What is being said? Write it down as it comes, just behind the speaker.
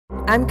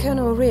I'm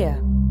Colonel Rhea,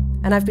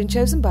 and I've been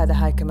chosen by the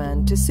High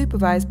Command to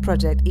supervise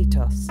Project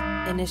Ethos.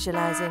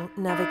 Initializing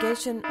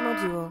navigation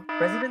module.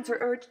 Residents are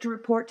urged to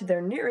report to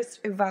their nearest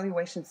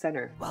evaluation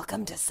center.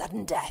 Welcome to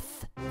sudden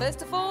death.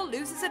 First of all,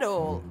 loses it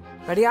all.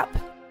 Ready up?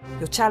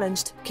 You're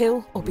challenged.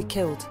 Kill or be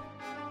killed.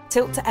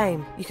 Tilt to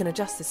aim. You can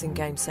adjust this in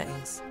game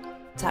settings.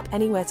 Tap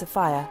anywhere to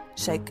fire,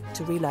 shake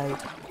to reload.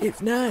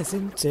 It's nice,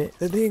 isn't it,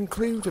 that they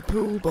include a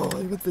pool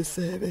boy with the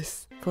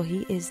service? For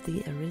he is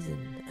the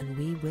Arisen, and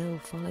we will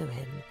follow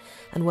him.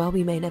 And while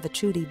we may never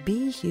truly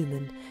be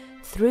human,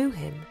 through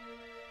him,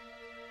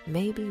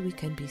 maybe we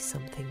can be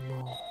something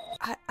more.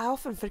 I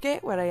often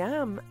forget where I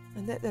am,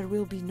 and that there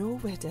will be no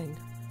wedding.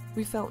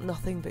 We felt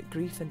nothing but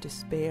grief and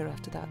despair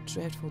after that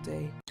dreadful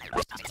day.